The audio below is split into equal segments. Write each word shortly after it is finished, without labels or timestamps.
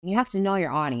You have to know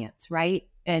your audience, right?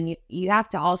 And you have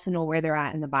to also know where they're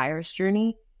at in the buyer's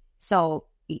journey. So,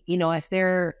 if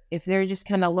they're just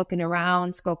kind of looking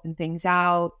around, scoping things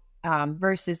out,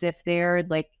 versus if they're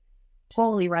like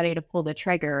totally ready to pull the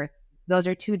trigger, those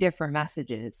are two different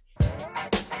messages.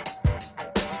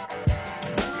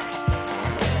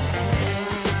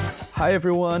 Hi,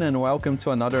 everyone, and welcome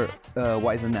to another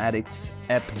Wisenetics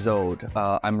episode.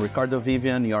 I'm Ricardo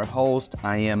Vivian, your host.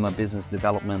 I am a business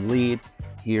development lead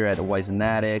here at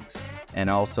Wisenetics and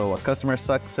also a customer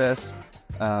success.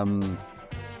 I'm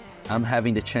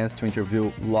having the chance to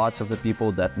interview lots of the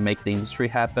people that make the industry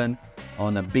happen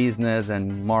on a business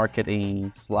and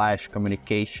marketing /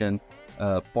 communication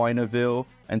point of view.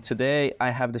 And today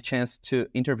I have the chance to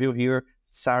interview here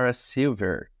Sara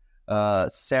Sievert.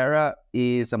 Sara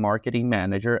is a marketing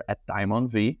manager at Diamond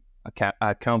V,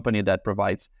 a company that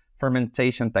provides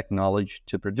fermentation technology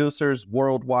to producers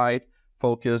worldwide,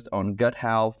 focused on gut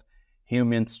health,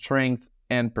 human strength,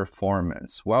 and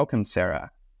performance. Welcome,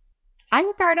 Sara. Hi,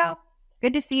 Ricardo.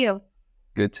 Good to see you.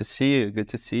 Good to see you. Good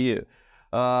to see you.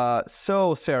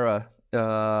 So, Sara,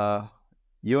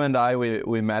 you and I,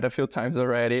 we met a few times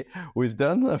already. We've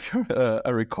done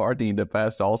a recording in the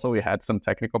past. Also, we had some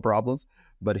technical problems,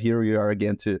 but here we are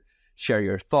again to share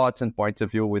your thoughts and points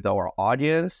of view with our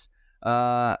audience.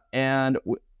 I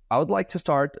would like to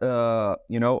start,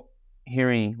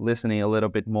 listening a little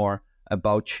bit more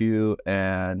about you,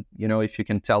 and if you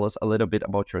can tell us a little bit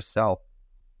about yourself.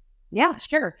 Yeah,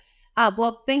 sure.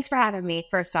 Well, thanks for having me.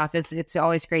 First off, it's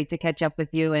always great to catch up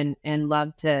with you and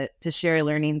love to share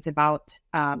learnings about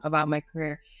my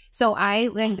career. So I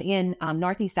live in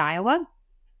Northeast Iowa,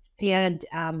 and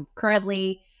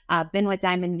currently been with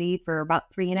Diamond V for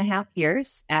about 3.5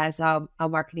 years as a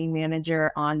marketing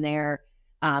manager on their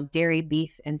dairy,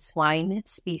 beef, and swine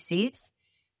species.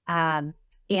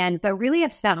 But really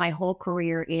I've spent my whole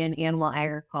career in animal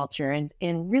agriculture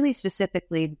and really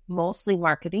specifically mostly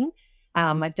marketing.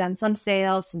 I've done some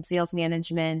sales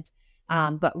management,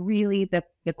 but really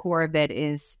the core of it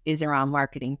is around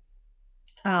marketing.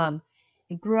 I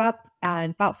grew up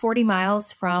about 40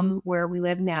 miles from where we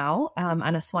live now,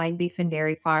 on a swine, beef, and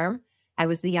dairy farm. I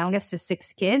was the youngest of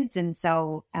 6 kids, and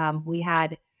so we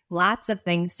had lots of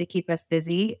things to keep us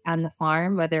busy on the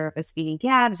farm, whether it was feeding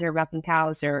calves or milking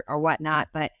cows or whatnot.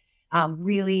 But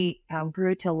really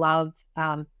grew to love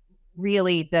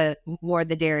really the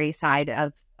dairy side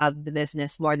of the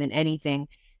business more than anything,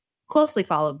 closely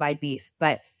followed by beef.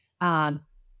 But I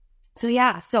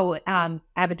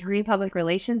have a degree in public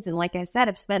relations, and like I said,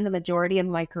 I've spent the majority of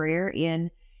my career in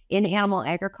animal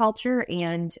agriculture,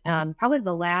 and probably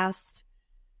the last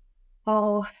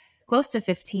close to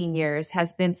 15 years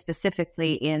has been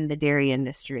specifically in the dairy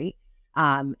industry.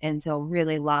 And so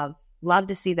really love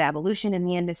to see the evolution in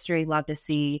the industry, love to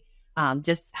see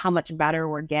just how much better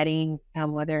we're getting,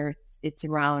 whether it's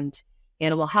around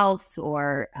animal health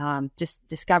or just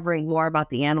discovering more about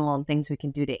the animal and things we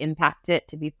can do to impact it,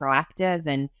 to be proactive.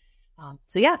 And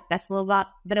that's a little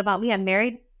bit about me. I'm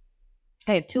married.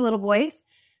 I have 2 little boys.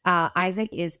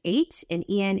 Isaac is 8 and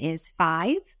Ian is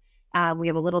 5. We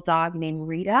have a little dog named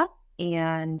Rita.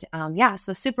 And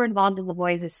so super involved in the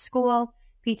boys' school,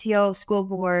 PTO, school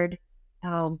board,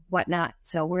 whatnot.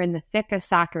 So we're in the thick of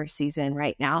soccer season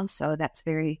right now. So that's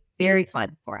very, very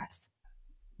fun for us.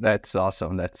 That's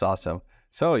awesome.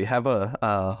 So you have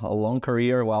a long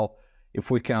career. Well,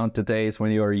 if we count the days when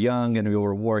you were young and you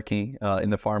were working in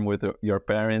the farm with your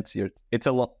parents, it's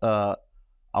a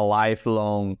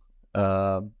lifelong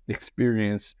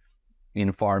experience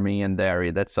in farming and dairy.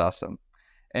 That's awesome.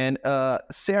 And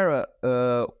Sara,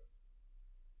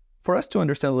 for us to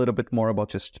understand a little bit more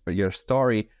about your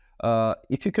story,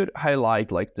 if you could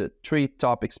highlight like the 3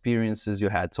 top experiences you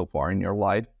had so far in your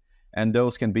life, and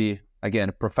those can be,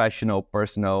 again, professional,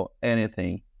 personal,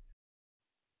 anything.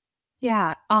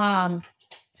 Yeah,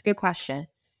 it's a good question.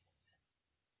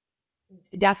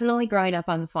 Definitely growing up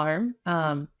on the farm.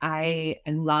 I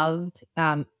loved,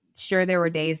 sure there were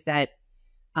days that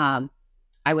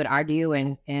I would argue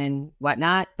and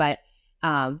whatnot, but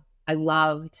I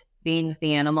loved being with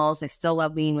the animals. I still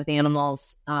love being with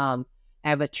animals. I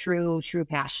have a true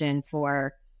passion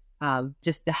for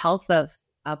just the health of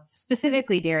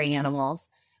specifically dairy animals.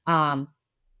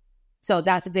 So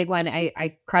that's a big one.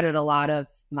 I credit a lot of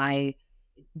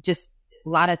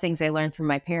things I learned from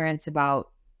my parents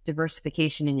about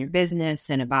diversification in your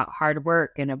business and about hard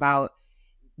work and about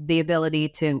the ability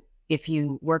to, if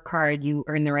you work hard, you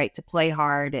earn the right to play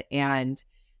hard. And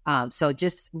so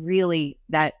just really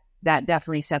that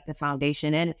definitely set the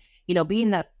foundation. And,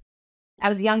 I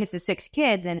was the youngest of 6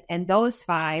 kids, and those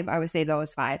 5, I would say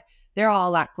those 5, they're all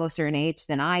a lot closer in age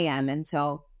than I am. And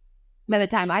so by the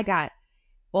time I got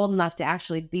old enough to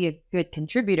actually be a good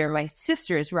contributor, my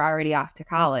sisters were already off to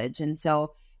college. And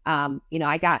so, I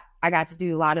got to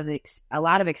do a lot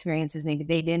of experiences maybe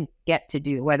they didn't get to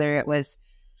do, whether it was,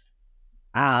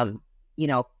 you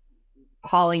know,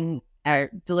 hauling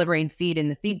or delivering feed in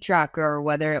the feed truck, or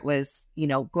whether it was,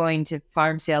 going to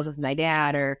farm sales with my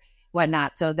dad or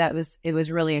whatnot. So it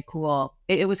was really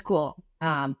it was cool.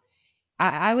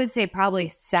 I would say probably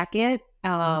second,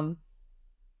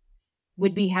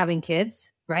 would be having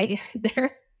kids, right?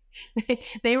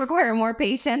 They require more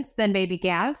patience than baby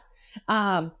calves.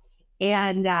 And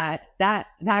that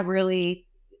really,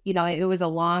 it was a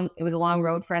long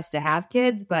road for us to have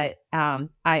kids, but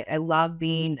I love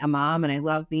being a mom, and I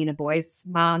love being a boy's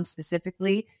mom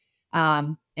specifically.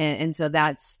 And so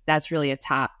that's really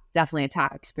definitely a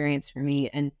top experience for me.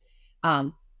 And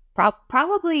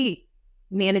probably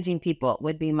managing people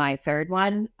would be my third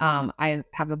one. I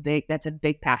have that's a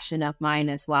big passion of mine,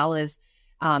 as well as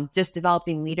just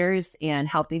developing leaders and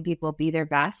helping people be their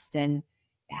best, and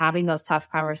having those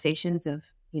tough conversations of,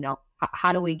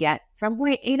 how do we get from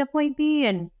point A to point B?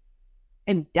 And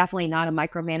I'm definitely not a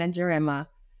micromanager.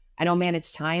 I don't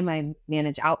manage time. I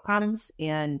manage outcomes.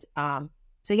 And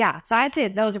so I'd say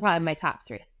those are probably my top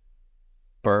three.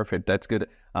 Perfect. That's good.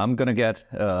 I'm going to get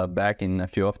back in a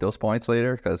few of those points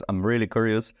later, because I'm really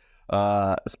curious,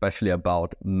 especially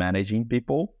about managing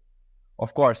people.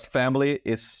 Of course, family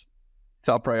is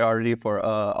top priority for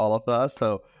all of us.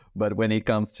 So, but when it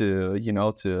comes to,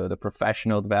 to the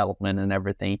professional development and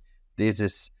everything,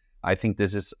 I think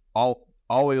this is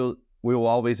will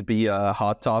always be a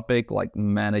hot topic, like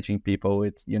managing people.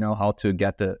 It's, how to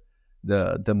get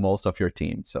the most of your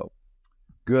team. So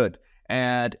good.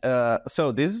 And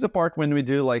so this is the part when we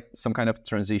do like some kind of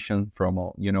transition from,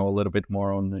 a little bit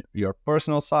more on your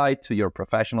personal side to your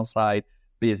professional side,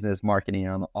 business, marketing,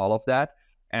 and all of that.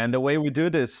 And the way we do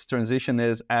this transition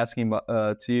is asking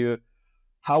to you,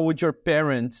 how would your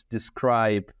parents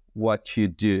describe what you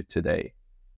do today?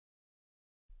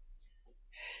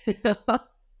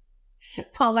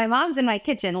 Well, my mom's in my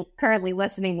kitchen currently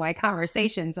listening to my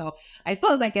conversation, so I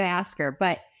suppose I could ask her,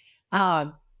 but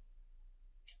I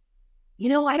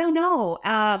don't know.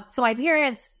 So my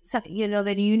parents,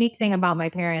 the unique thing about my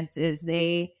parents is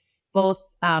they both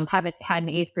haven't had an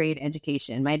 8th grade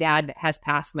education. My dad has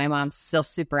passed. My mom's still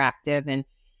super active. And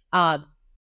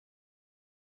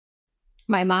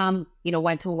my mom,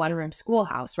 went to a one-room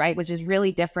schoolhouse, right? Which is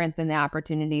really different than the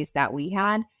opportunities that we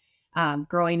had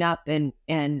growing up. And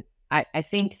I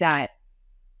think that,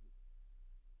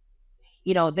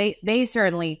 they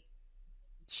certainly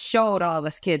showed all of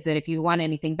us kids that if you want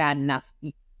anything bad enough,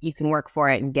 you can work for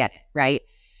it and get it, right?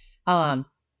 I'm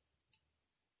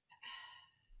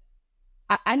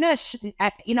not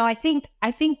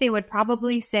I think they would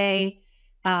probably say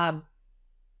that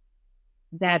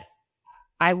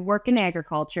I work in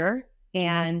agriculture,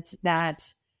 and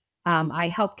that I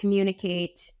help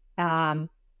communicate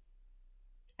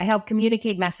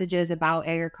messages about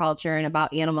agriculture and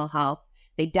about animal health.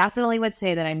 They definitely would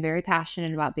say that I'm very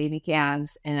passionate about baby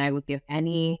calves, and I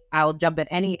will jump at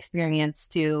any experience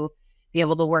to be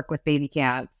able to work with baby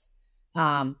calves.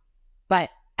 But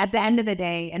at the end of the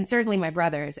day, and certainly my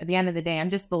brothers, at the end of the day,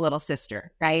 I'm just the little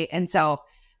sister, right? And so,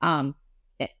 I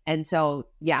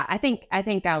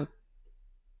think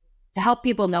to help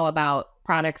people know about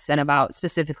products and about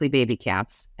specifically baby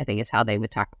calves, I think is how they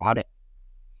would talk about it.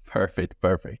 Perfect.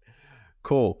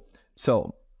 Cool.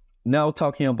 So now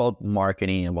talking about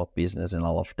marketing, about business and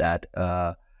all of that.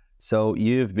 So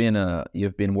you've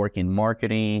been working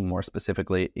marketing, more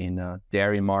specifically in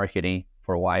dairy marketing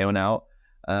for a while now.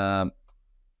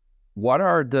 What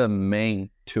are the main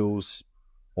tools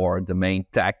or the main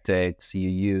tactics you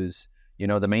use?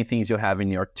 The main things you have in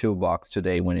your toolbox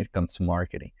today when it comes to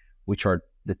marketing. Which are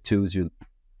the tools you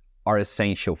are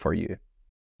essential for you?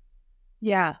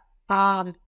 Yeah.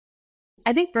 I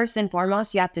think first and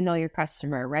foremost, you have to know your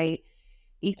customer, right?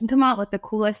 You can come out with the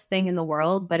coolest thing in the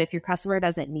world, but if your customer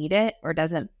doesn't need it or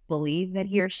doesn't believe that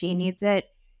he or she needs it,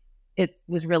 it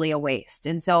was really a waste.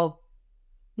 And so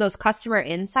those customer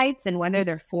insights, and whether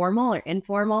they're formal or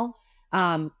informal,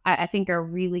 I think are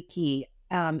really key.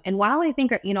 And while I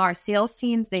think, our sales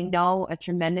teams, they know a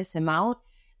tremendous amount,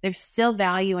 there's still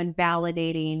value in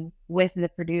validating with the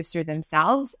producer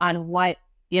themselves on what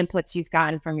inputs you've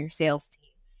gotten from your sales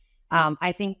team.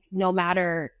 I think no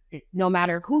matter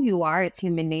who you are, it's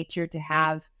human nature to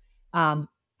have a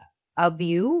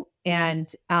view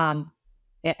and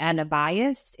a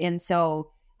bias, and so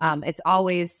it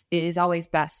is always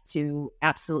best to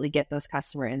absolutely get those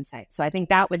customer insights. So I think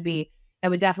that would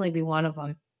definitely be one of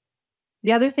them.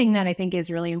 The other thing that I think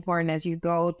is really important as you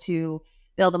go to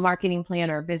build a marketing plan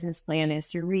or a business plan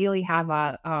is to really have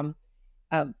a,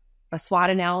 a SWOT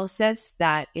analysis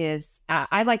that is,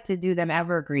 I like to do them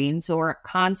evergreen. So we're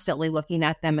constantly looking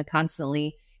at them and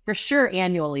constantly, for sure,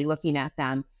 annually looking at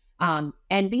them,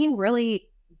 and being really,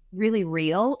 really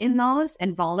real in those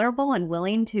and vulnerable and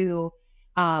willing to,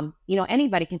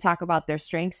 anybody can talk about their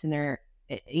strengths and their,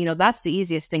 that's the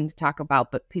easiest thing to talk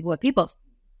about. But people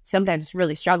sometimes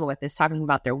really struggle with is talking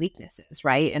about their weaknesses,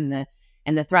 right? And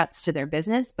the threats to their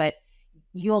business. But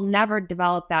you'll never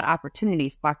develop that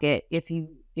opportunities bucket if you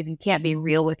can't be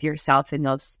real with yourself in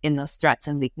those threats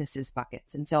and weaknesses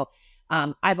buckets. And so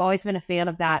I've always been a fan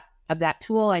of that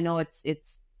tool. I know it's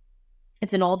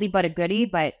an oldie but a goodie,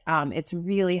 but it's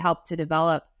really helped to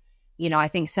develop, I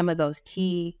think some of those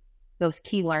key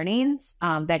learnings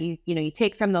that you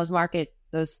take from those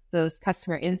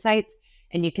customer insights,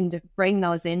 and you can bring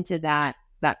those into that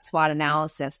SWOT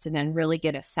analysis to then really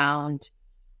get a sound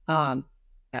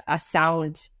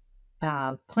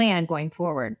plan going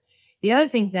forward. The other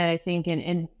thing that I think,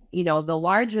 and the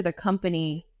larger the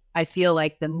company, I feel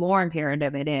like the more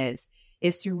imperative it is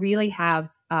to really have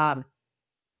that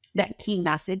key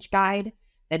message guide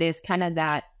that is kind of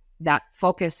that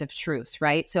focus of truth,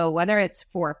 right? So whether it's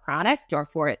for a product or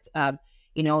for its,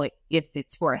 if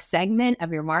it's for a segment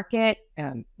of your market,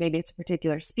 maybe it's a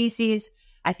particular species,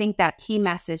 I think that key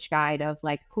message guide of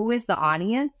like, who is the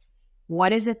audience?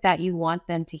 What is it that you want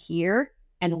them to hear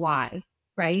and why,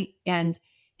 right? And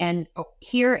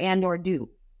hear and or do.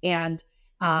 And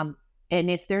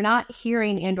if they're not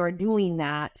hearing and or doing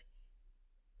that,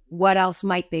 what else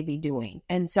might they be doing?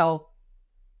 And so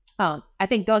I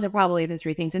think those are probably the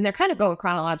three things. And they're kind of go in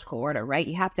chronological order, right?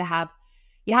 You have to have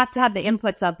the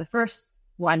inputs of the first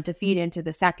one to feed into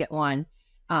the second one,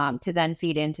 to then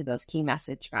feed into those key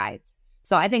message guides.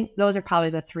 So I think those are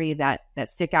probably the three that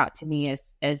stick out to me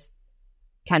as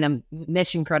kind of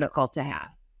mission critical to have.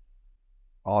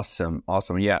 Awesome.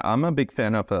 Yeah, I'm a big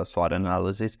fan of SWOT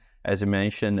analysis. As you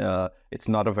mentioned, it's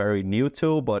not a very new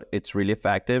tool, but it's really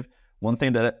effective. One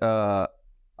thing that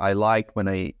I like when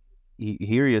I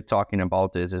hear you talking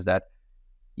about this is that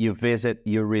you revisit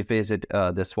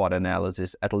the SWOT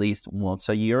analysis at least once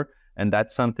a year. And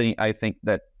that's something I think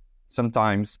that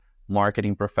sometimes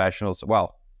marketing professionals,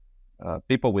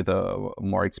 people with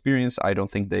more experience, I don't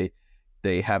think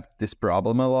they have this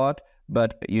problem a lot.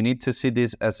 But you need to see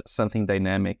this as something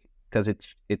dynamic because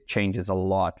it changes a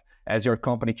lot. As your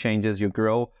company changes, you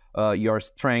grow, your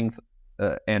strength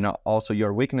and also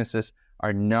your weaknesses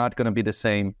are not going to be the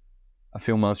same a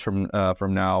few months from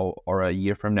now or a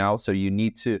year from now. So you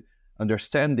need to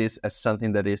understand this as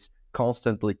something that is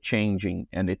constantly changing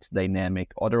and it's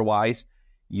dynamic. Otherwise,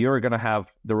 you're going to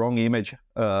have the wrong image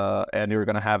and you're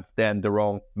going to have then the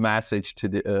wrong message to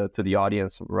the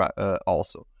audience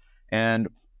also. And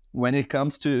when it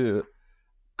comes to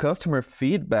customer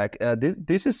feedback,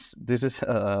 this is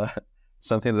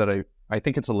something that I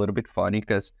think it's a little bit funny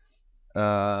because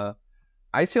I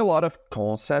see a lot of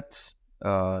concepts,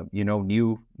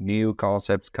 new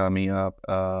concepts coming up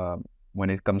when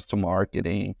it comes to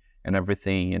marketing and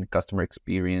everything and customer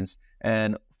experience.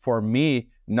 And for me,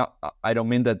 I don't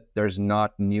mean that there's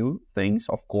not new things.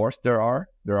 Of course, there are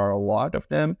a lot of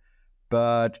them,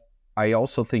 but I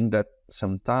also think that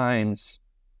sometimes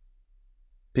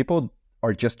people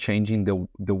are just changing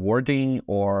the wording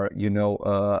or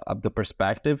the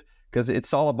perspective, because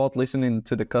it's all about listening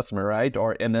to the customer, right?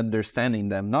 And understanding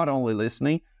them, not only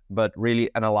listening but really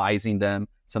analyzing them.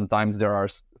 Sometimes there are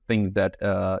things that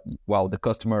the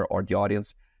customer or the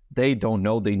audience, they don't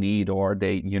know they need, or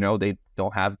they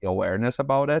don't have the awareness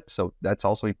about it. So that's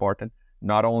also important,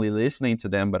 not only listening to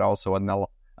them but also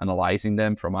analyzing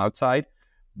them from outside.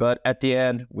 But at the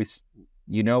end, it's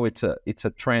a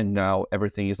trend now.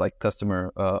 Everything is like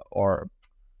customer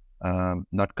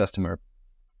not customer,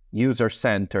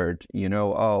 user-centered,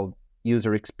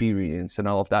 user experience and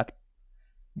all of that.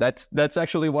 That's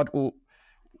actually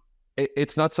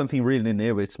it's not something really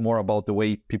new. It's more about the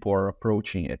way people are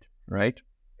approaching it, right?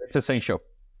 It's essential.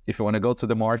 If you want to go to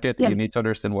the market, You need to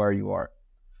understand where you are.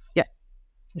 Yeah,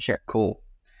 sure. Cool.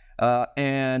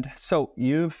 And so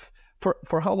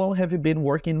for how long have you been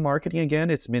working in marketing again?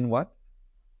 It's been what?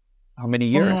 How many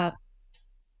years?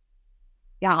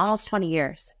 Almost 20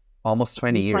 years. Almost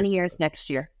 20 years. 20 years next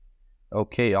year.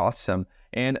 Okay, awesome.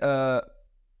 And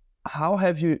how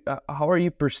are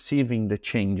you perceiving the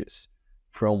changes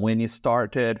from when you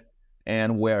started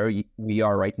and where we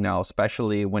are right now,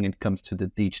 especially when it comes to the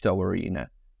digital arena?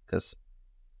 Because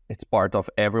it's part of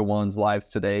everyone's lives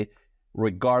today,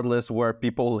 regardless where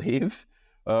people live.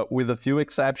 with a few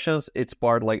exceptions, it's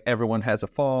part like everyone has a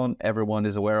phone, everyone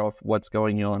is aware of what's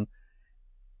going on.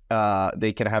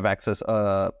 They can have access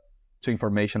to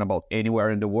information about anywhere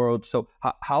in the world. So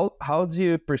how do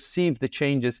you perceive the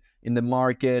changes in the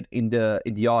market, in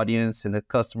the audience, in the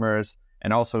customers,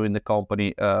 and also in the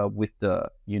company with the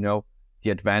the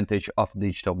advantage of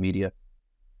digital media?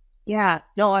 Yeah,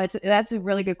 no, that's a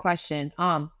really good question.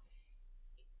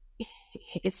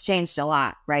 It's changed a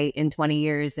lot, right, in 20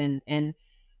 years, and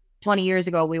 20 years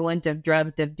ago, we wouldn't have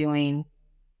dreamt of doing,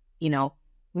 we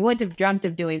wouldn't have dreamt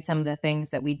of doing some of the things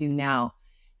that we do now.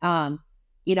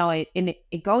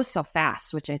 It goes so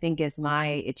fast, which I think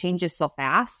it changes so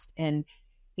fast. And,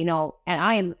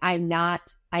 and I'm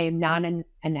not an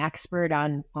expert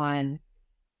on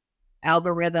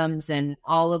algorithms and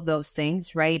all of those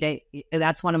things, right?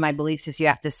 That's one of my beliefs is you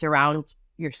have to surround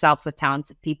yourself with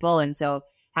talented people. And so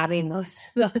having those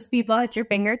people at your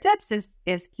fingertips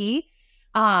is key.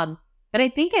 But I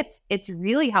think it's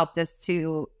really helped us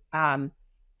to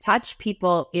touch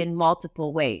people in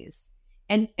multiple ways.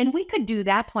 And we could do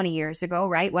that 20 years ago,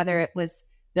 right? Whether it was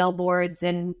billboards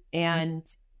and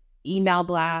email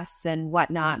blasts and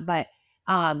whatnot. But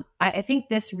I think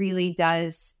this really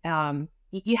does,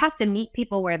 you have to meet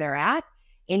people where they're at,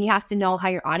 and you have to know how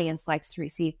your audience likes to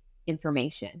receive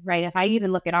information, right? If I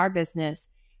even look at our business,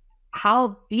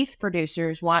 how beef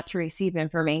producers want to receive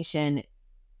information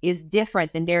is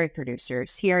different than dairy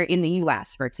producers here in the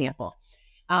U.S., for example.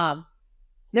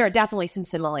 There are definitely some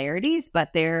similarities,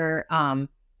 but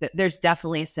there's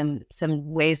definitely some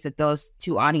ways that those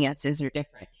two audiences are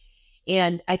different.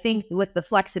 And I think with the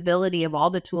flexibility of all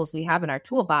the tools we have in our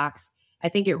toolbox, I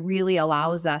think it really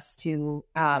allows us to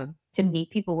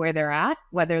meet people where they're at,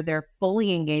 whether they're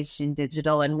fully engaged in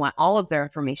digital and want all of their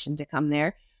information to come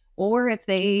there, or if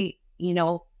they,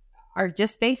 are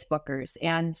just Facebookers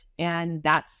and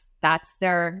that's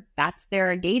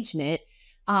their engagement.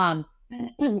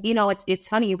 It's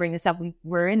funny you bring this up.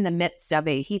 We're in the midst of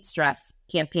a heat stress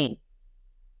campaign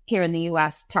here in the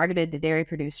U.S. targeted to dairy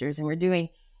producers, and we're doing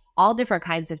all different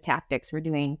kinds of tactics. We're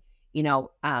doing,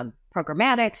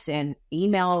 programmatics and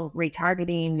email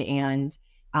retargeting, and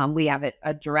we have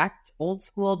a direct, old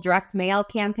school direct mail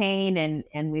campaign,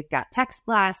 and we've got text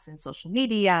blasts and social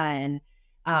media and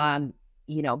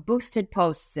boosted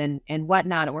posts and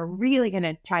whatnot. And we're really going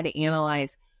to try to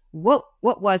analyze what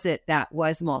was it that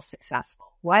was most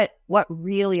successful? What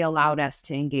really allowed us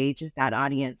to engage with that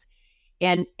audience?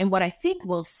 And what I think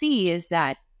we'll see is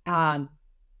that, and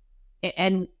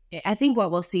I think what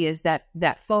we'll see is that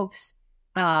folks,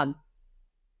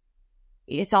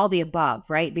 it's all the above,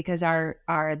 right? Because the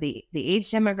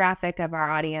age demographic of our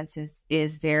audience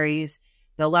is varies.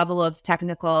 The level of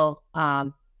technical,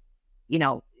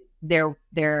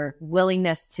 their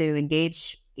willingness to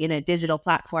engage in a digital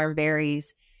platform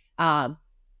varies. I'm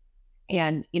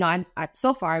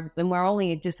so far, and we're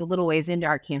only just a little ways into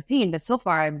our campaign, but so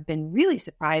far I've been really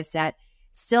surprised at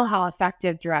still how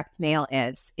effective direct mail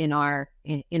is in our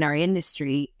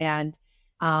industry. And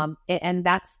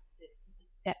that's,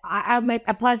 I'm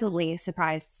pleasantly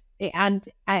surprised, and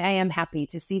I am happy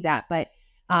to see that. But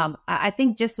I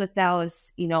think just with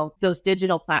those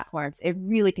digital platforms, it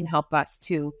really can help us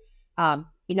to,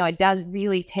 it does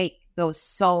really take those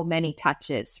so many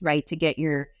touches, right, to get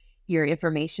your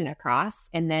information across.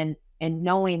 And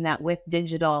knowing that with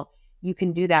digital, you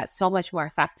can do that so much more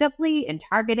effectively and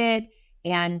targeted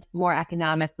and more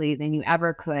economically than you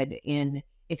ever could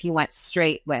if you went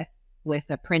straight with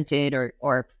a printed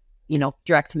or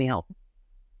direct mail.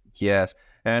 Yes.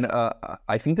 And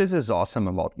I think this is awesome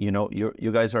about,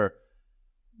 you guys are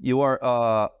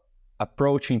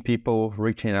approaching people,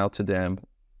 reaching out to them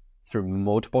through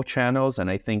multiple channels.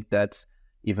 And I think that's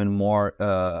even more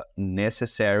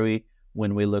necessary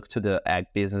when we look to the ag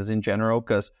business in general,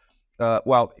 because,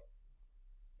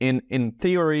 in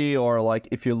theory, or like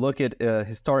if you look at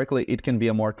historically, it can be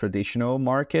a more traditional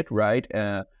market, right?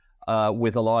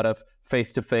 With a lot of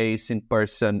face-to-face,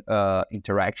 in-person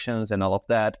interactions and all of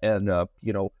that, and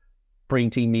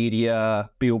printing media,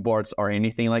 billboards, or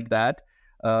anything like that.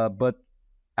 But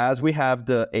as we have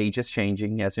the ages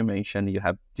changing, as you mentioned, you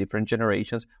have different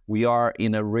generations. We are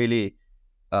in a really,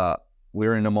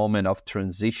 we're in a moment of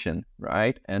transition,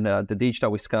 right? And the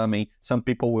digital is coming. Some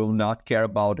people will not care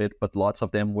about it, but lots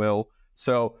of them will.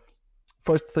 So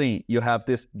first thing, you have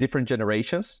these different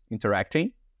generations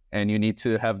interacting, and you need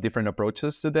to have different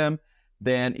approaches to them.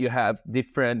 Then you have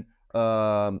different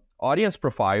audience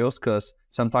profiles, because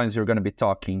sometimes you're going to be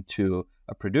talking to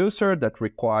a producer that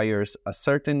requires a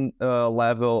certain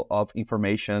level of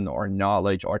information or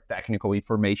knowledge or technical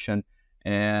information.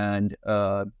 And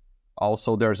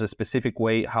Also, there's a specific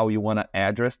way how you want to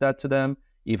address that to them,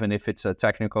 even if it's a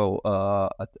technical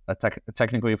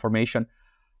technical information.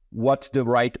 What's the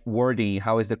right wording?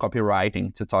 How is the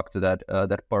copywriting to talk to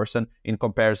that person in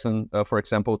comparison, for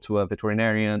example, to a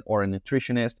veterinarian or a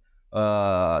nutritionist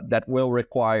that will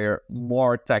require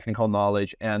more technical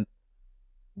knowledge, and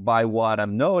by what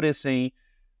I'm noticing,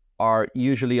 are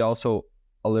usually also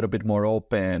a little bit more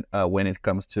open when it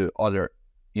comes to other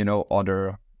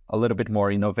a little bit more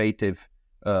innovative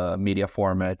media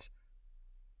formats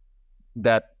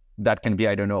that can be,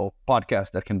 I don't know,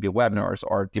 podcasts, that can be webinars,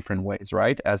 or different ways,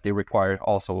 right? As they require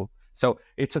also. So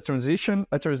it's a transition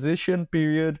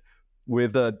period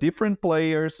with different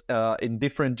players in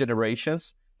different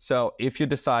generations. So if you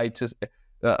decide to,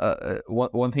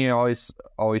 one thing I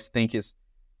always think is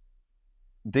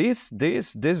this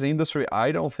industry,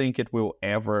 I don't think it will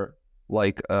ever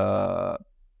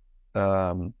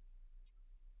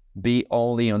be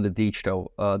only on the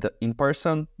digital. The in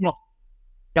person. No,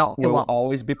 it will won't.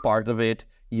 always be part of it.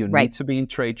 You need to be in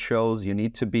trade shows. You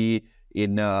need to be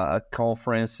in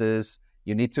conferences.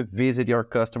 You need to visit your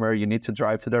customer. You need to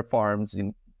drive to their farms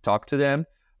and talk to them.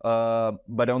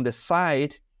 But on the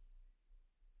side,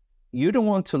 you don't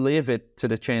want to leave it to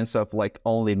the chance of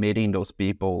only meeting those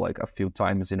people a few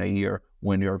times in a year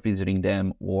when you're visiting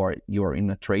them or you're in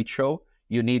a trade show.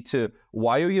 You need to,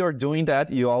 while you're doing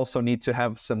that, you also need to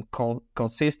have some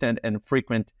consistent and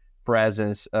frequent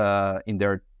presence in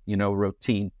their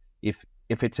routine. If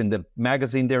it's in the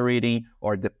magazine they're reading,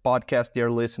 or the podcast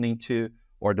they're listening to,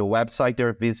 or the website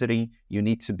they're visiting, you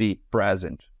need to be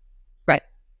present. Right.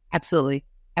 Absolutely.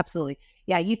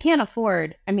 Yeah, you can't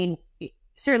afford, I mean,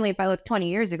 certainly if I look 20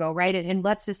 years ago, right, and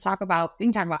let's just we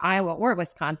can talk about Iowa or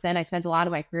Wisconsin. I spent a lot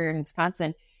of my career in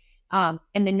Wisconsin, and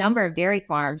the number of dairy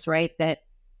farms, right, that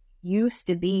used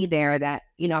to be there that,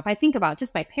 if I think about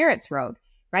just my parents' road,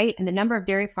 right? And the number of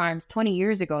dairy farms 20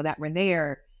 years ago that were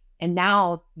there, and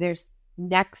now there's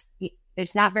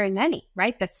not very many,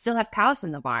 right? That still have cows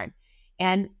in the barn.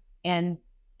 And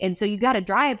so you got to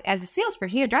drive, as a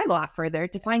salesperson, you drive a lot further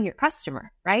to find your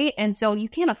customer, right? And so you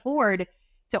can't afford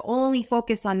to only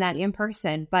focus on that in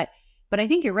person. But I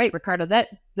think you're right, Ricardo, that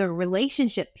the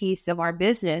relationship piece of our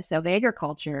business, of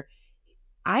agriculture,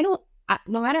 no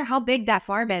matter how big that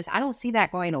farm is, I don't see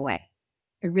that going away.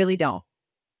 I really don't.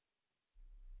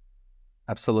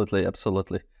 Absolutely.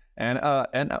 And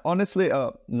honestly,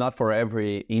 not for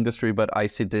every industry, but I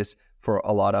see this for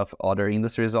a lot of other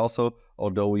industries also.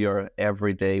 Although we are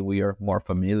more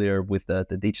familiar with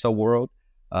the digital world,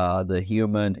 the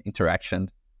human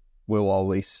interaction will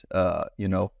always,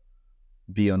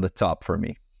 be on the top for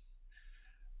me.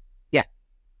 Yeah.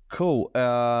 Cool.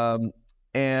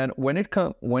 And when it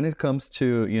comes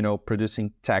to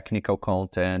producing technical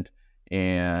content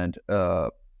and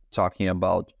talking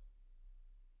about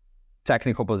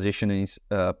technical positioning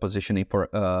for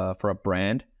a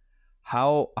brand,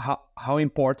 how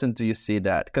important do you see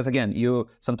that? Because again,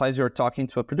 sometimes you're talking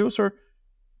to a producer,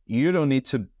 you don't need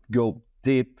to go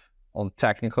deep on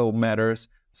technical matters.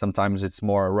 Sometimes it's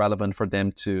more relevant for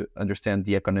them to understand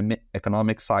the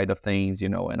economic side of things,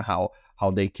 and how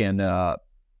they can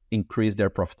increase their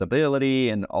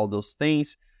profitability and all those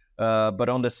things. But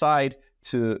on the side,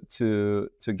 to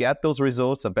get those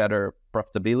results, a better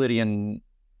profitability, and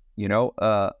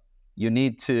you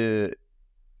need to,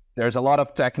 there's a lot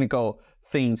of technical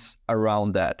things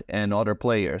around that, and other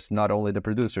players, not only the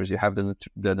producers. You have the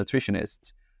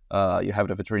nutritionists, you have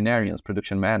the veterinarians,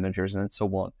 production managers, and so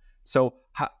on. So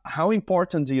how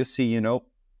important do you see,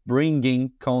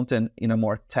 bringing content in a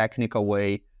more technical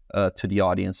way to the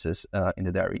audiences in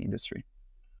the dairy industry?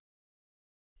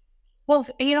 Well,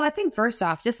 I think first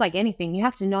off, just like anything, you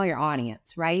have to know your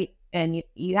audience, right? And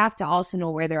you have to also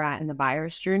know where they're at in the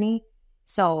buyer's journey.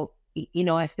 So,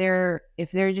 if they're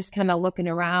just kind of looking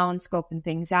around, scoping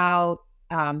things out,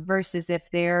 versus if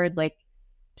they're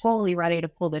totally ready to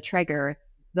pull the trigger,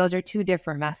 those are two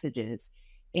different messages.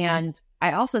 And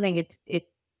I also think it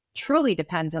truly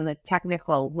depends on the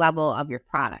technical level of your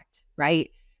product, right?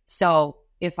 So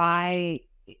if we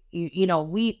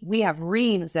have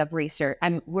reams of research.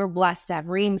 We're blessed to have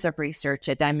reams of research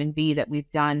at Diamond V that we've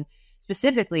done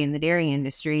specifically in the dairy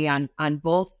industry on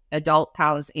both adult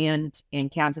cows and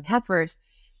calves and heifers.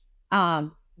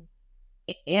 And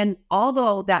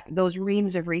although those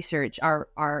reams of research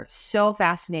are so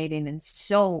fascinating and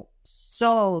so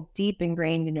deep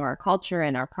ingrained into our culture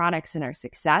and our products and our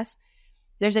success,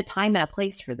 there's a time and a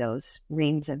place for those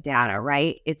reams of data,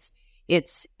 right? It's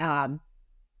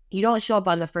you don't show up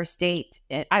on the first date.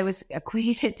 I was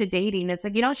equated to dating. It's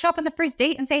you don't show up on the first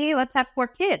date and say, hey, let's have 4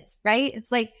 kids, right?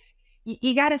 It's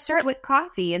you got to start with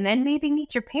coffee and then maybe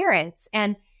meet your parents.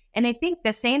 And I think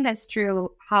the same is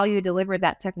true how you deliver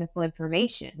that technical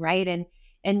information, right? And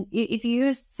if you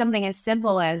use something as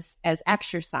simple as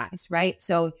exercise, right?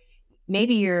 So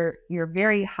maybe your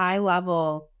very high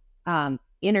level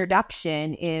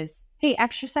introduction is, hey,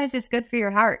 exercise is good for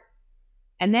your heart.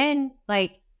 And then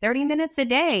like 30 minutes a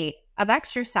day of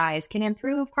exercise can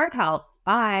improve heart health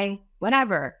by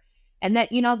whatever. And that,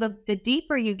 the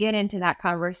deeper you get into that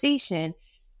conversation,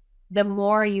 the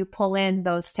more you pull in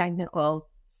those technical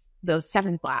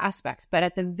aspects. But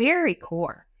at the very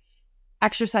core,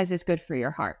 exercise is good for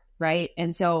your heart, right?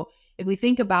 And so if we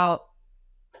think about,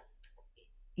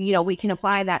 we can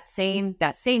apply that same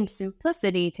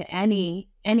simplicity to any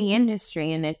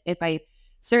industry. And if I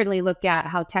certainly look at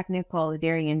how technical the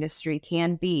dairy industry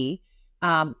can be,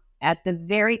 at the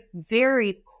very,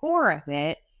 very core of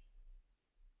it,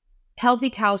 healthy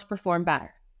cows perform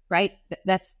better, right?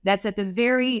 That's at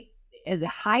the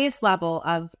highest level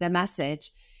of the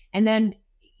message. And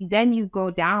then you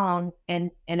go down,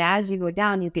 and as you go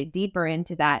down, you get deeper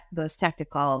into those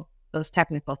technical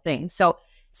things. So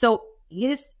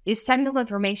is technical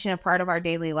information a part of our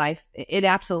daily life? It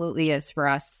absolutely is for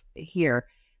us here.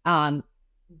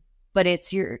 But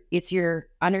it's your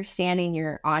understanding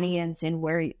your audience and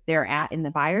where they're at in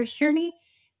the buyer's journey.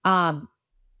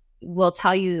 Will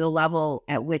tell you the level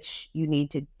at which you need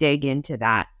to dig into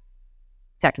that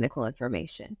technical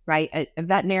information, right? A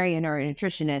veterinarian or a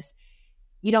nutritionist,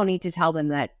 you don't need to tell them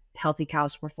that healthy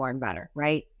cows perform better,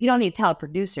 right? You don't need to tell a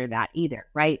producer that either,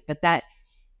 right? But that,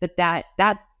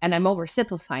 and I'm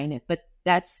oversimplifying it, but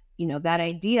that's, that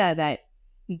idea that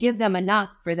you give them enough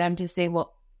for them to say,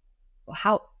 well,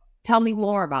 tell me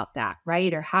more about that,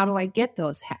 right? Or how do I get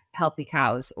those healthy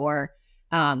cows? Or,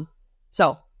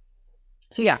 so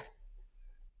yeah.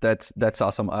 That's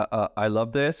awesome. I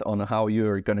love this on how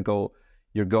you're going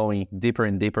deeper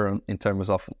and deeper in terms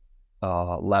of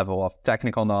level of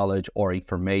technical knowledge or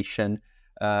information,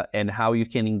 and how you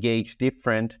can engage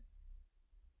different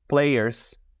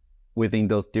players within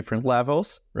those different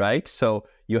levels, right? So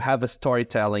you have a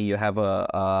storytelling, you have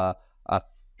a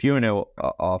funnel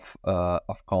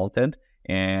of content,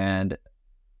 and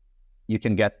you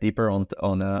can get deeper on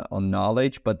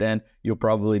knowledge, but then you'll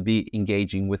probably be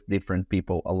engaging with different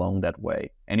people along that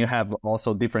way, and you have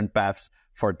also different paths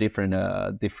for different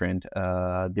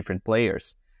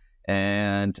players.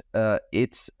 And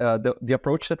it's the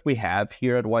approach that we have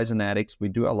here at Wise Genetics. We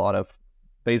do a lot of,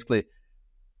 basically,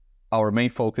 our main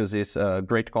focus is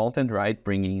great content, right?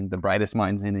 Bringing the brightest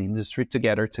minds in the industry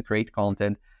together to create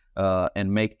content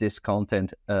and make this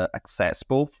content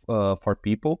accessible for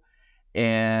people.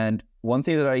 And one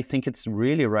thing that I think it's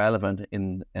really relevant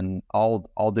in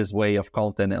all this way of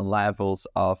content and levels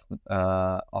of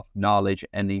knowledge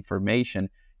and information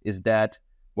is that,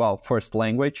 well, first,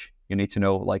 language. You need to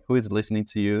know like who is listening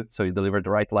to you, so you deliver the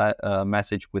right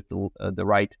message with the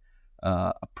right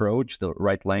approach, the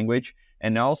right language.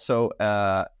 And also,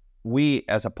 we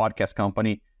as a podcast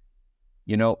company,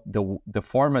 the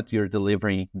format you're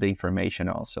delivering the information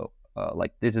also,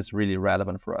 like this is really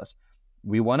relevant for us.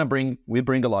 We bring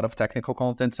a lot of technical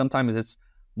content. Sometimes it's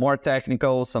more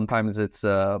technical, sometimes it's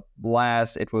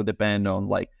less. It will depend on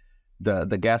like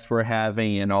the guests we're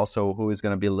having and also who is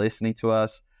going to be listening to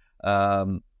us.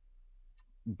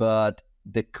 But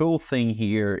the cool thing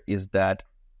here is that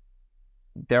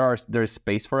there's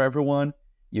space for everyone.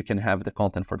 You can have the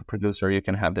content for the producer, you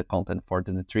can have the content for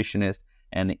the nutritionist,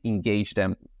 and engage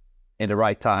them in the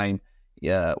right time,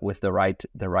 with the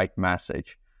right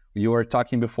message. You were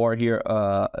talking before here.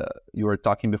 You were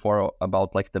talking before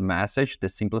about like the message, the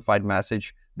simplified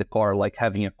message, the core, like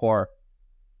having a core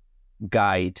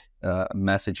guide,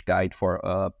 message guide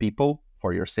for people,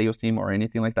 for your sales team or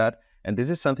anything like that. And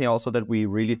this is something also that we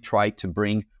really try to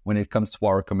bring when it comes to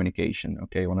our communication,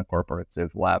 okay, on a corporative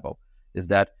level, is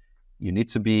that you need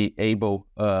to be able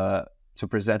to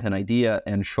present an idea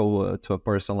and show to a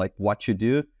person like what you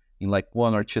do in like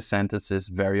 1 or 2 sentences,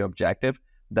 very objective.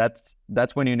 That's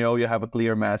when you know you have a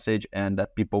clear message and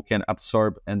that people can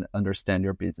absorb and understand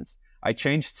your business. I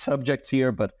changed subjects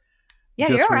here, but yeah,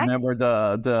 just you're remember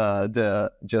right.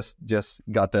 just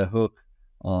got the hook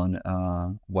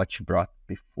on what you brought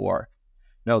before.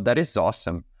 No, that is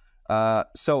awesome.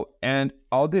 So, and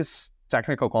all this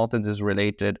technical content is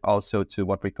related also to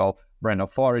what we call brand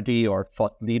authority or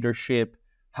thought leadership.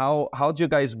 How do you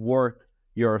guys work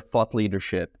your thought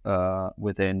leadership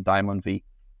within Diamond V?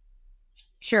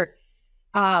 Sure.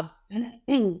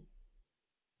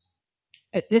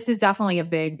 This is definitely a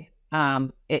big,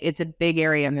 it's a big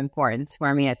area of importance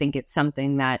for me. I think it's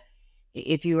something that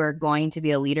if you are going to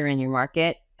be a leader in your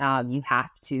market, you have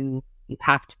to You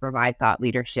have to provide thought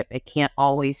leadership. It can't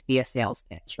always be a sales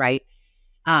pitch, right?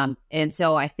 And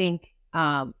so I think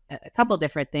a couple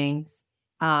different things.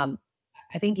 I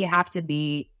think you have to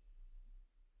be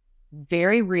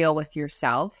very real with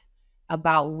yourself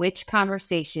about which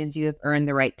conversations you have earned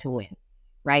the right to win,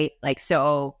 right? Like,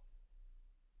 so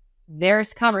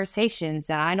there's conversations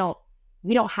that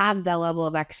we don't have the level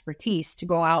of expertise to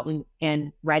go out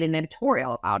and write an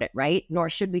editorial about it, right? Nor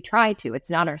should we try to. It's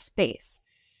not our space.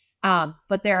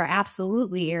 But there are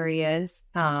absolutely areas,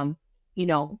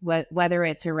 whether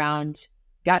it's around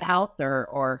gut health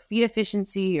or feed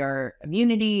efficiency or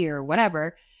immunity or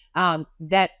whatever,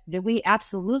 that we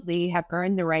absolutely have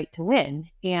earned the right to win.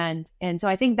 And so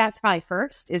I think that's probably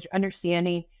first is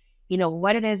understanding,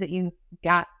 what it is that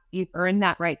you've earned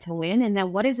that right to win. And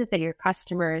then what is it that your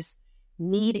customers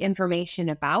need information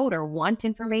about or want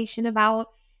information about,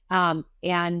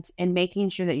 and making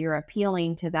sure that you're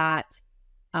appealing to that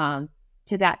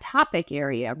topic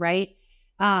area, right?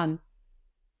 And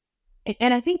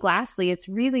I think lastly, it's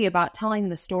really about telling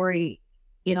the story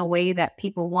in a way that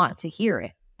people want to hear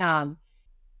it.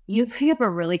 You have a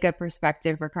really good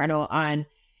perspective, Ricardo, on,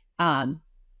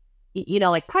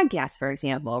 like podcasts, for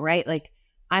example, right? Like,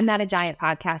 I'm not a giant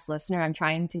podcast listener. I'm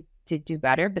trying to do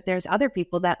better, but there's other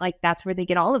people that that's where they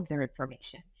get all of their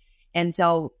information. And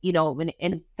so,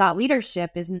 and thought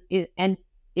leadership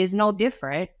is no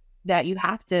different, that you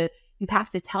have to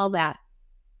tell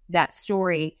that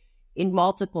story in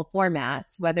multiple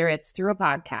formats, whether it's through a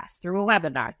podcast, through a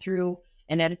webinar, through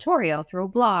an editorial, through a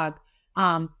blog,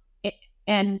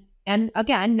 and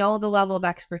again, know the level of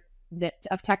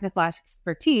of technical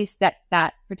expertise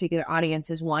that particular audience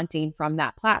is wanting from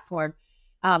that platform,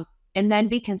 and then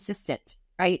be consistent,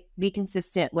 right? Be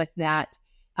consistent with that.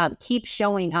 Keep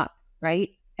showing up,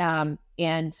 right?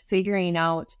 And figuring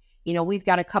out, we've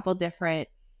got a couple different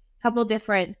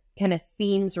kind of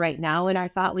themes right now in our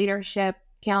thought leadership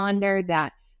calendar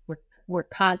that we're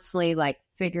constantly like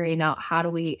figuring out how do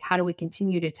we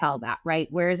continue to tell that, right?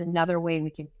 Where is another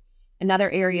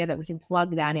area that we can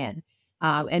plug that in,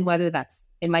 and whether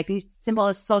it might be simple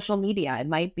as social media, it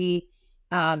might be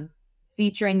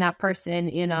featuring that person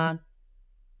in a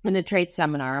trade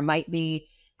seminar, it might be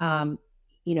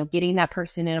getting that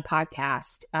person in a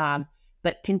podcast,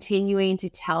 but continuing to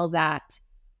tell that.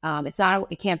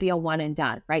 It can't be a one and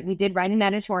done, right? We did write an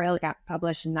editorial that got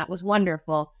published, and that was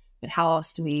wonderful. But how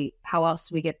else do we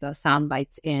get those sound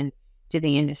bites in to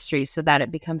the industry so that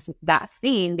that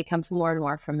theme becomes more and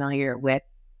more familiar with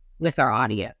our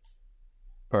audience?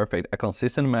 Perfect. A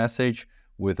consistent message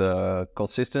with a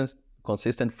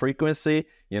consistent frequency,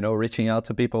 reaching out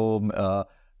to people,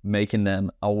 making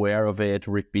them aware of it,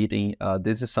 repeating.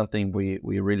 This is something we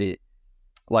really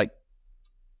like.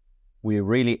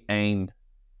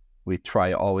 We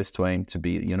try always to aim to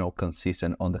be,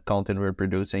 consistent on the content we're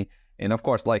producing. And of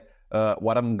course,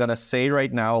 what I'm going to say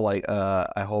right now,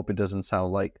 I hope it doesn't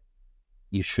sound like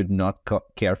you should not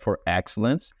care for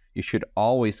excellence. You should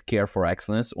always care for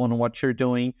excellence on what you're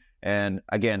doing. And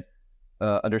again,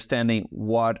 understanding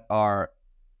what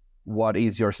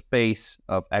is your space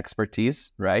of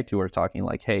expertise, right? You were talking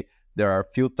like, hey, there are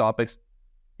a few topics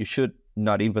you should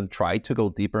not even try to go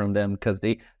deeper on them because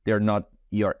they're not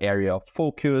your area of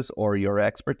focus or your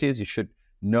expertise. You should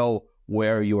know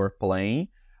where you're playing.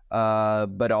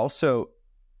 But also,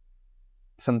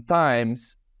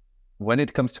 sometimes when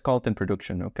it comes to content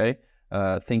production, okay,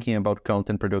 thinking about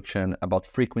content production, about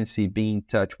frequency, being in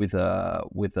touch with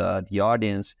the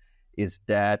audience, is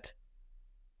that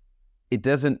it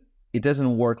doesn't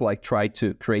work like try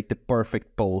to create the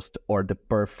perfect post or the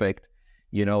perfect,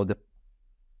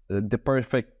 the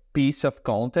perfect piece of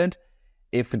content.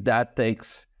 If that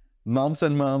takes months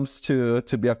and months to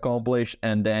be accomplished,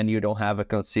 and then you don't have a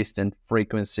consistent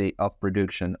frequency of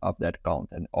production of that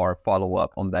content or follow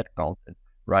up on that content,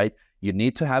 right? You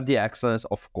need to have the excellence.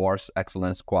 Of course,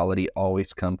 excellence, quality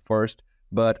always come first,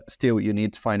 but still you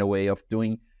need to find a way of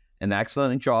doing an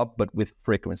excellent job, but with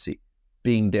frequency,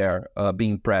 being there,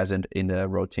 being present in the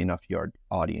routine of your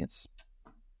audience.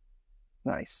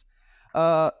 Nice.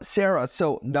 Sara,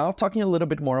 so now talking a little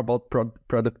bit more about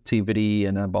productivity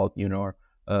and about,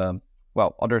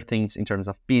 other things in terms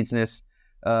of business.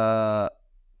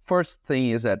 First thing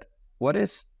is that what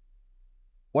is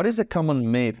a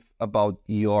common myth about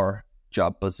your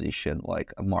job position,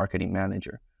 like a marketing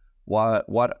manager? What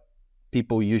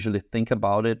people usually think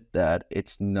about it that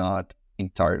it's not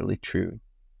entirely true?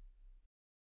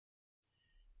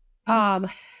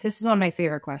 This is one of my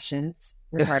favorite questions,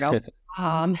 Ricardo.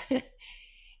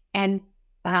 And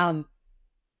I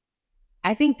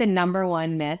think the number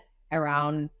one myth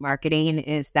around marketing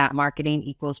is that marketing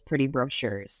equals pretty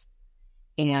brochures.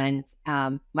 And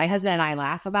my husband and I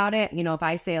laugh about it. You know, if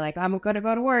I say like, I'm going to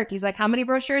go to work, he's like, how many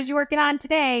brochures are you working on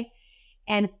today?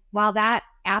 And while that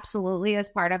absolutely is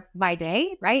part of my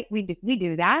day, right? We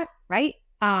do that, right?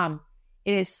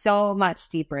 It is so much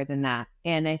deeper than that.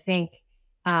 And I think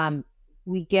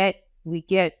we get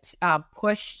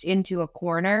pushed into a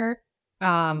corner.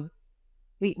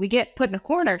 We get put in a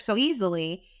corner so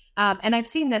easily. And I've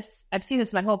seen this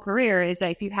my whole career, is that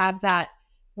if you have that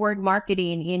word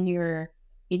marketing in your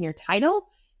title,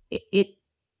 it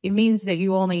means that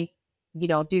you only,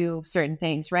 do certain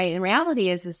things, right? And reality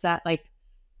is that, like,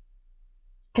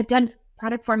 I've done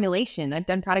product formulation, I've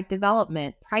done product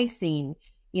development, pricing,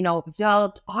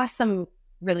 developed awesome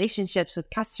relationships with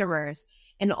customers,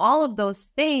 and all of those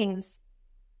things.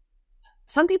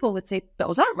 Some people would say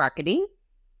those aren't marketing.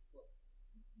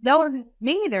 No,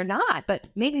 maybe they're not, but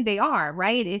maybe they are,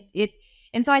 right?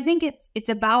 And so I think it's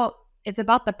about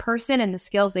the person and the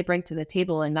skills they bring to the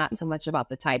table, and not so much about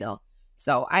the title.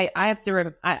 So I have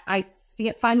to I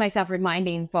find myself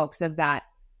reminding folks of that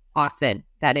often,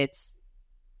 that it's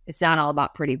not all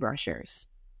about pretty brochures.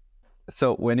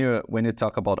 So when you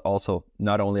talk about also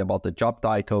not only about the job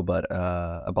title, but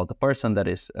about the person that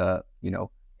is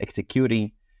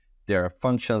executing their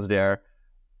functions there,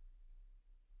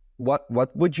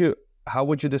 how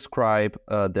would you describe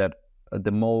that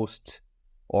the most,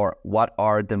 or what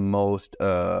are the most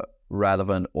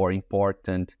relevant or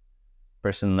important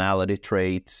personality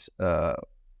traits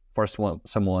for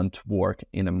someone to work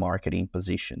in a marketing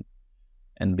position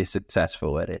and be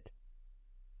successful at it?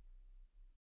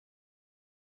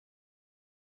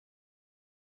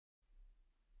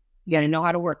 You got to know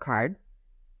how to work hard.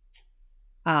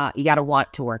 You got to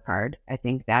want to work hard. I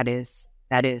think that is,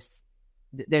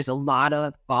 there's a lot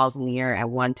of balls in the air at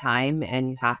one time,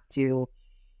 and you have to,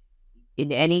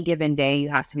 in any given day, you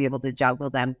have to be able to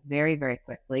juggle them very, very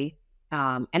quickly.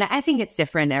 And I think it's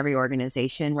different in every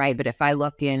organization, right? But if I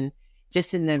look in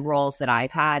the roles that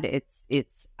I've had, it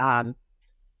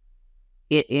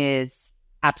is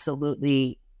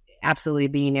absolutely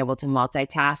being able to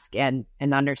multitask and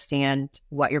understand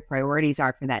what your priorities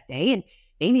are for that day. And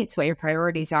maybe it's what your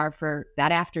priorities are for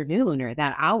that afternoon or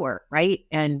that hour, right?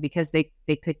 And because they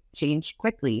could change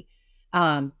quickly.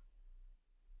 I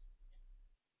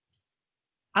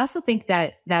also think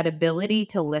that ability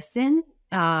to listen,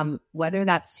 whether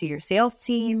that's to your sales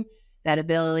team, that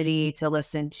ability to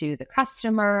listen to the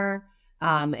customer,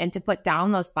 and to put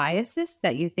down those biases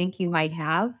that you think you might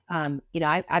have. I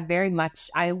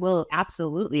will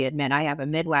absolutely admit I have a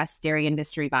Midwest dairy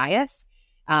industry bias.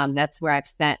 That's where I've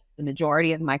spent the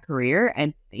majority of my career,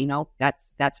 and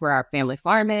that's where our family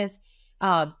farm is.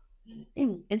 And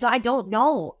so I don't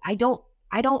know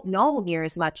near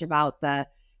as much about the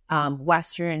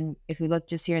Western. If we look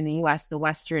just here in the U.S., the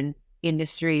Western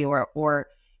industry, or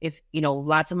if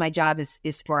lots of my job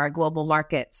is for our global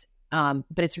markets. But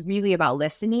it's really about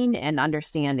listening and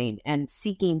understanding and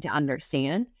seeking to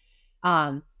understand.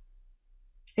 And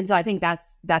so I think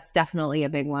that's definitely a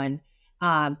big one.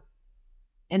 And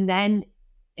then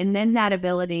that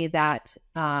ability that,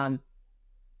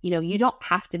 you don't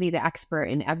have to be the expert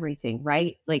in everything,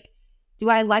 right? Like, do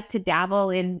I like to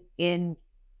dabble in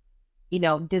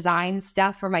design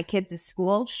stuff for my kids' at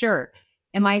school? Sure.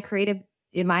 Am I a creative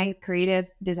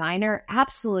designer?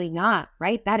 Absolutely not.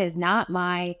 Right. That is not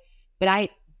but I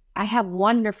have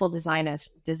wonderful designers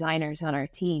on our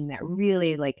team that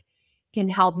really can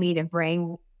help me to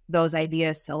bring those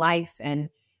ideas to life. And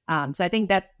so I think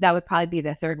that would probably be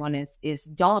the third one is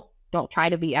don't try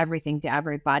to be everything to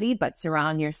everybody, but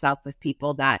surround yourself with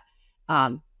people that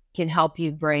can help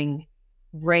you bring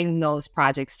those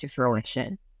projects to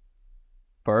fruition.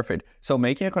 Perfect. So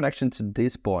making a connection to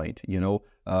this point,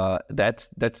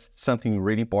 that's something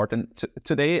really important.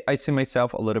 Today, I see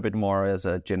myself a little bit more as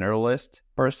a generalist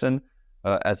person,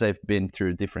 as I've been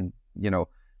through different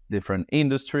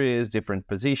industries, different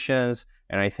positions,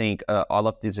 and I think all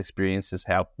of these experiences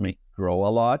helped me grow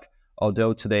a lot.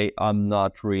 Although today I'm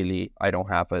not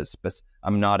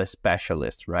a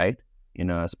specialist, right,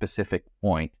 in a specific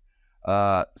point.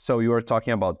 So you were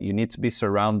talking about you need to be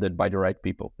surrounded by the right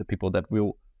people, the people that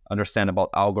will understand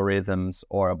about algorithms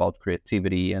or about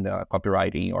creativity and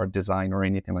copywriting or design or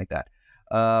anything like that.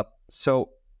 So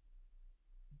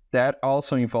that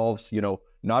also involves,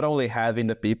 not only having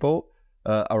the people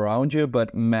around you,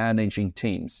 but managing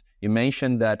teams. You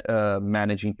mentioned that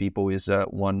managing people is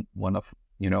one of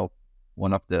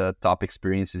the top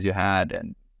experiences you had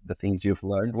and the things you've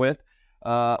learned with.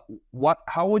 What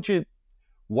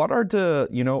are the,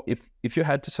 if you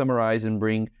had to summarize and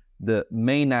bring the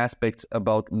main aspects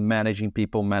about managing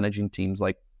people, managing teams,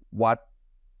 like what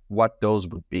those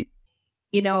would be?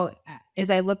 as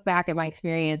I look back at my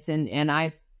experience, and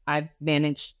I've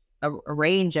managed a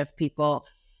range of people,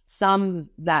 some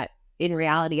that in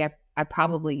reality I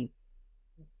probably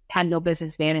had no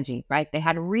business managing, right? They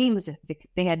had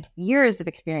they had years of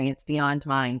experience beyond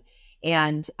mine,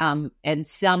 and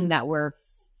some that were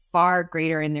far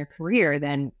greater in their career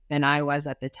than I was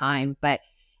at the time. But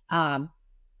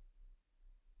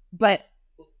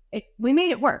we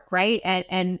made it work, right?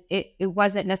 And it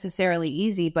wasn't necessarily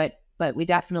easy, but we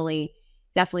definitely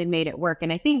made it work.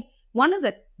 And I think one of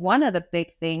the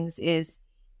big things is,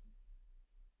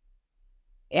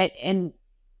 and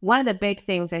one of the big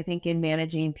things I think in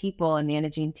managing people and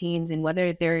managing teams, and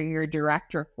whether they're your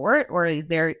direct report or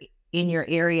they're in your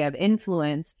area of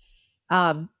influence,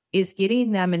 is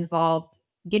getting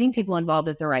people involved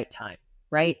at the right time,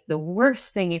 right? The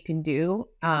worst thing you can do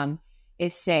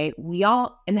is say, we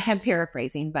all, and I'm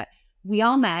paraphrasing, but we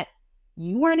all met,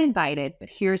 you weren't invited, but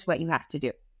here's what you have to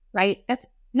do, right? That's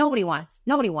nobody wants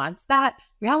that.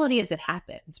 Reality is it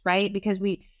happens, right? Because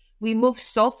we move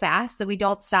so fast that we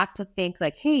don't stop to think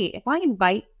like, hey, if I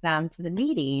invite them to the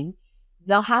meeting,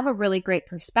 they'll have a really great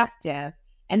perspective.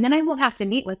 And then I won't have to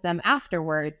meet with them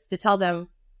afterwards to tell them,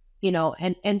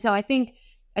 and so I think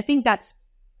that's,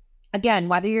 again,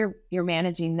 whether you're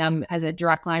managing them as a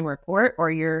direct line report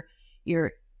or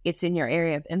it's in your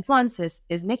area of influence,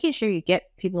 is making sure you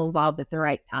get people involved at the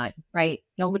right time, right?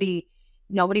 Nobody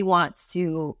wants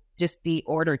to just be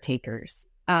order takers.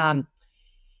 I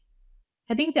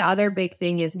think the other big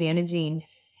thing is managing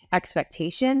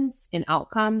expectations and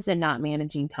outcomes and not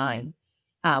managing time.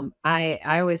 I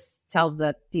always tell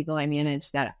the people I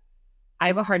manage that I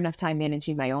have a hard enough time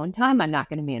managing my own time. I'm not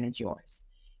going to manage yours,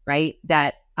 right?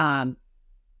 That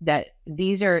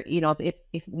these are,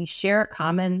 if we share a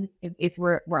common, if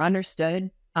we're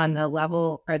understood on the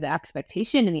level or the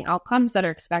expectation and the outcomes that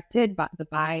are expected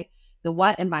by the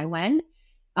what and by when,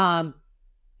 then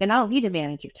I don't need to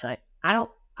manage your time. I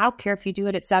don't care if you do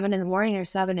it at 7 a.m. or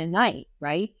 7 p.m,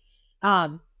 right?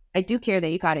 I do care that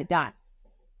you got it done.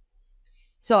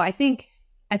 So I think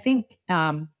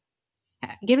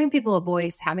giving people a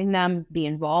voice, having them be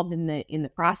involved in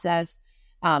the process,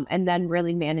 and then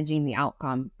really managing the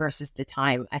outcome versus the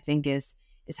time, I think is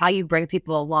how you bring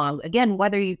people along. Again,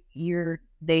 whether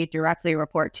they directly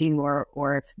report to you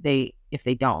or if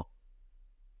they don't.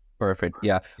 Perfect.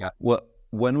 Yeah. Well,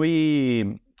 when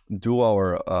we do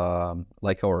our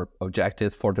our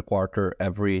objectives for the quarter,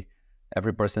 every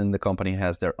person in the company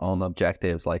has their own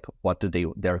objectives, like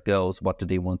their goals, what do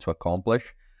they want to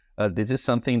accomplish. This is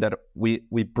something that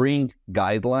we bring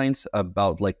guidelines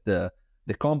about, like the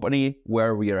company,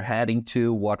 where we are heading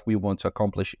to, what we want to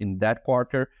accomplish in that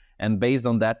quarter, and based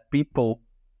on that, people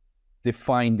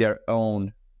define their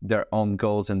own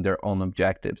goals and their own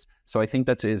objectives. So I think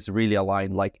that is really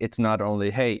aligned. Like, it's not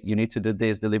only, hey, you need to do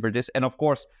this, deliver this, and of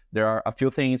course there are a few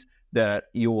things that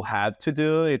you have to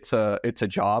do. It's a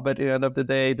job at the end of the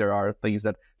day. There are things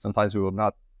that sometimes we will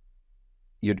not.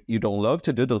 You don't love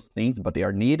to do those things, but they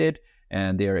are needed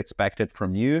and they are expected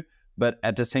from you. But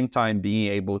at the same time,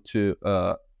 being able to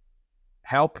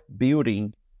help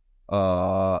building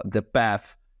the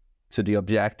path to the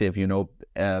objective,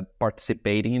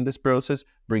 participating in this process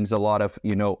brings a lot of,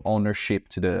 ownership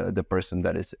to the person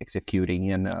that is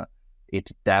executing, and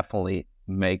it definitely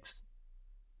makes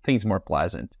things more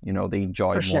pleasant. They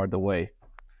enjoy For more sure. the way.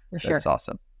 For sure. That's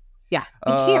awesome. Yeah.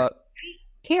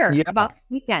 Care about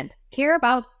weekend. Care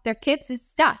about their kids'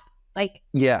 stuff. Like,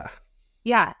 yeah,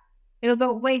 it'll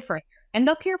go way further, and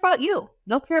they'll care about you.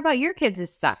 They'll care about your kids'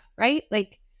 stuff, right?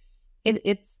 Like,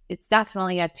 it's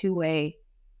definitely a two-way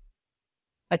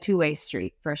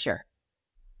street for sure.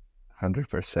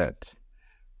 100%.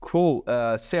 Cool.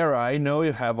 Sara, I know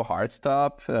you have a hard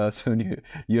stop. Soon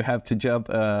you have to jump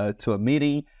to a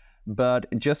meeting, but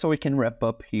just so we can wrap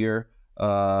up here,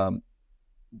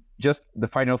 just the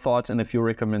final thoughts and a few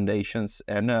recommendations,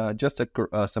 and just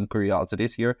some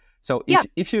curiosities here. So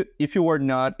if you were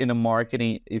not a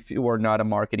marketing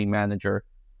manager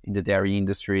in the dairy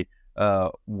industry,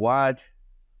 what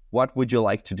would you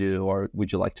like to do, or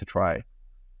would you like to try?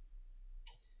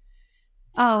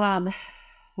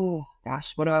 Oh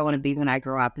gosh, what do I want to be when I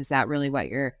grow up? Is that really what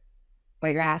you're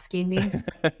asking me?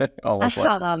 Almost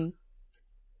like.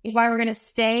 If I were going to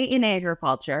stay in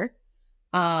agriculture,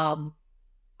 I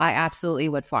absolutely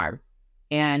would farm,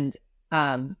 and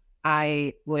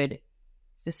I would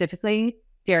specifically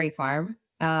dairy farm.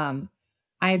 I'm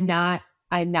not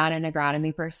an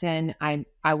agronomy person.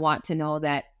 I want to know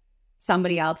that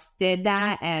somebody else did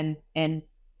that and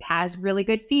has really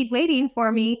good feed waiting for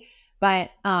me.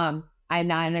 But I'm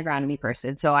not an agronomy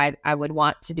person. So I would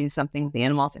want to do something with the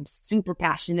animals. I'm super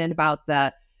passionate about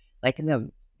the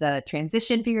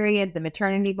transition period, the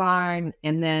maternity barn,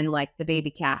 and then like the baby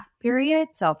calf period.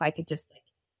 So if I could just like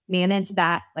manage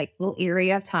that like little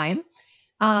area of time.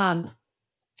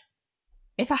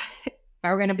 If I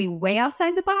were going to be way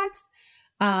outside the box,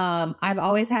 I've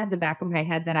always had in the back of my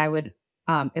head that I would,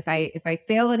 if I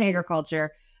fail in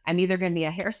agriculture, I'm either going to be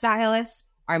a hairstylist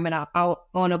or I'm going to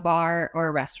own a bar or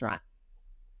a restaurant.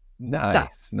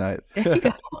 Nice, So, nice. there you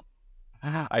go.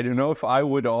 I don't know if I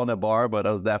would own a bar, but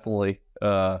I'll definitely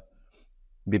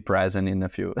be present in a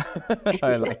few.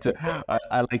 I like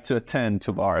to attend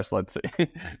to bars. Let's say,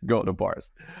 go to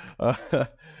bars.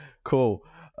 Cool.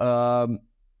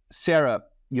 Sara,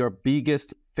 your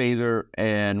biggest failure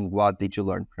and what did you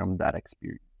learn from that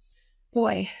experience?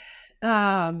 Boy,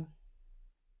 I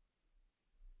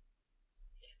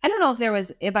don't know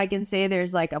if I can say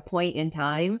there's like a point in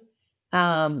time,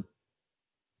 but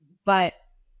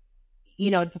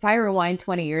if I rewind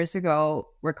 20 years ago,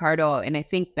 Ricardo, and I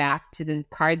think back to the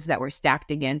cards that were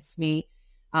stacked against me,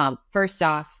 first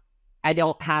off, I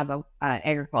don't have a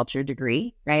agriculture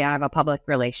degree, right? I have a public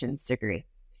relations degree.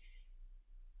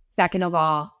 Second of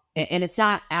all, and it's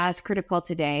not as critical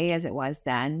today as it was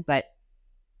then, but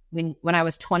when I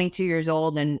was 22 years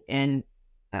old and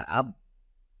a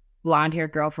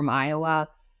blonde-haired girl from Iowa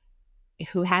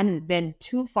who hadn't been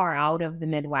too far out of the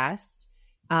Midwest,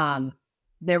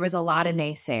 there was a lot of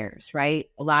naysayers, right?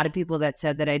 A lot of people that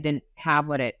said that I didn't have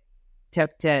what it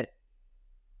took to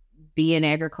be in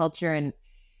agriculture. And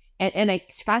I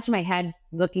scratched my head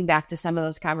looking back to some of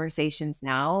those conversations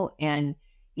now. And,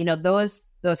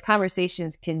 those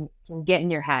conversations can get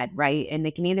in your head, right? And they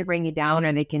can either bring you down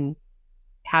or they can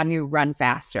have you run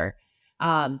faster.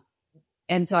 And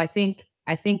so I think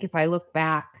if I look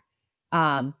back,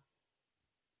 there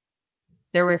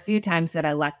were a few times that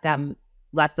I let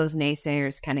those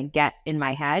naysayers kind of get in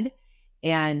my head.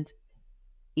 And,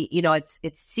 it's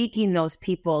seeking those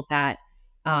people that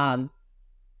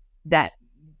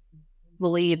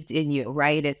believed in you,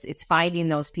 right? It's finding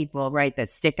those people, right,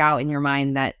 that stick out in your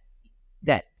mind that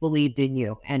believed in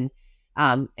you and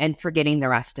forgetting the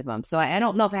rest of them. So I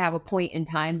don't know if I have a point in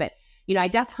time, but, I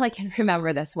definitely can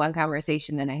remember this one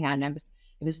conversation that I had. And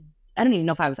I don't even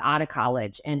know if I was out of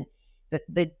college. And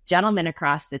the gentleman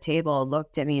across the table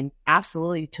looked at me and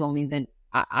absolutely told me that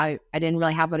I didn't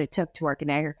really have what it took to work in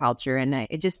agriculture. And I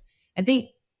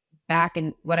think back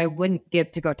and what I wouldn't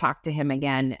give to go talk to him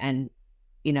again and,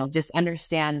 just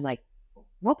understand like,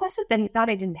 what was it that he thought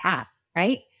I didn't have?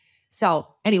 Right. So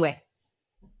anyway,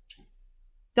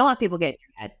 don't let people get in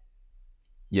your head.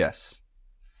 Yes.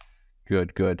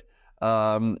 Good.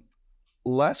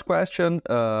 Last question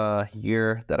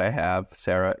here that I have,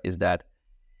 Sara, is that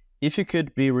if you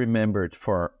could be remembered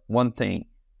for one thing,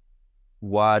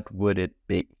 what would it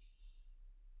be?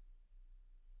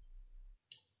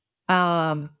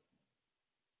 I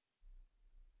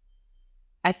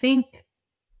think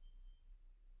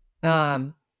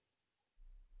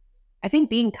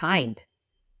being kind,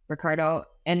 Ricardo.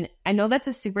 And I know that's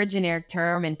a super generic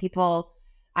term and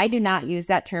I do not use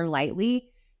that term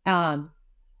lightly. I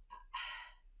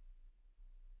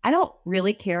don't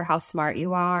really care how smart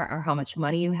you are or how much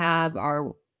money you have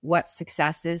or what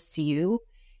success is to you.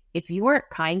 If you weren't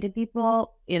kind to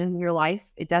people in your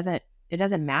life, it doesn't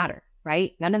matter,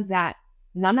 right? None of that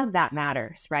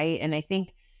matters, right? And I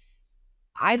think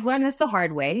I've learned this the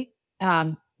hard way.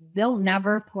 They'll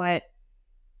never put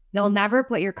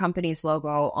your company's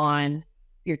logo on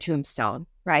your tombstone,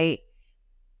 right?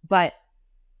 But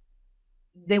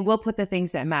they will put the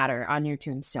things that matter on your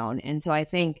tombstone. And so I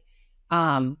think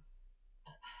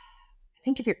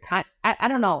if you're kind, I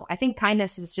don't know. I think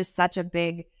kindness is just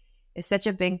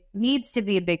needs to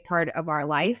be a big part of our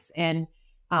life. And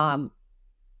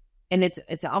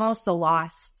it's almost a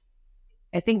lost,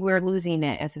 I think we're losing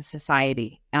it as a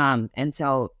society. And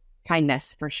so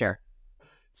kindness for sure.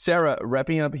 Sara,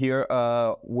 wrapping up here,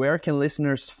 where can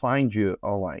listeners find you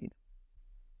online?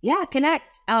 Yeah,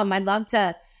 connect. I'd love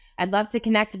to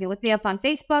connect. If you look me up on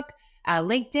Facebook,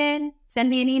 LinkedIn, send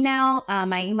me an email.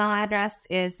 My email address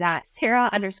is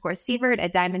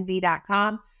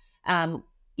Sara_Sievert@diamondbee.com.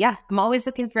 Yeah, I'm always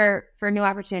looking for new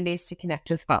opportunities to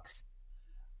connect with folks.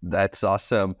 That's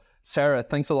awesome. Sara,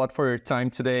 thanks a lot for your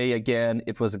time today. Again,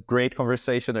 it was a great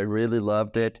conversation. I really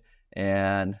loved it.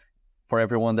 And for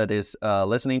everyone that is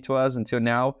listening to us until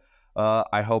now,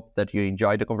 I hope that you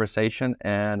enjoyed the conversation,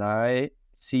 and I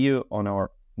see you on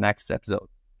our next episode.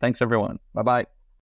 Thanks, everyone. Bye-bye.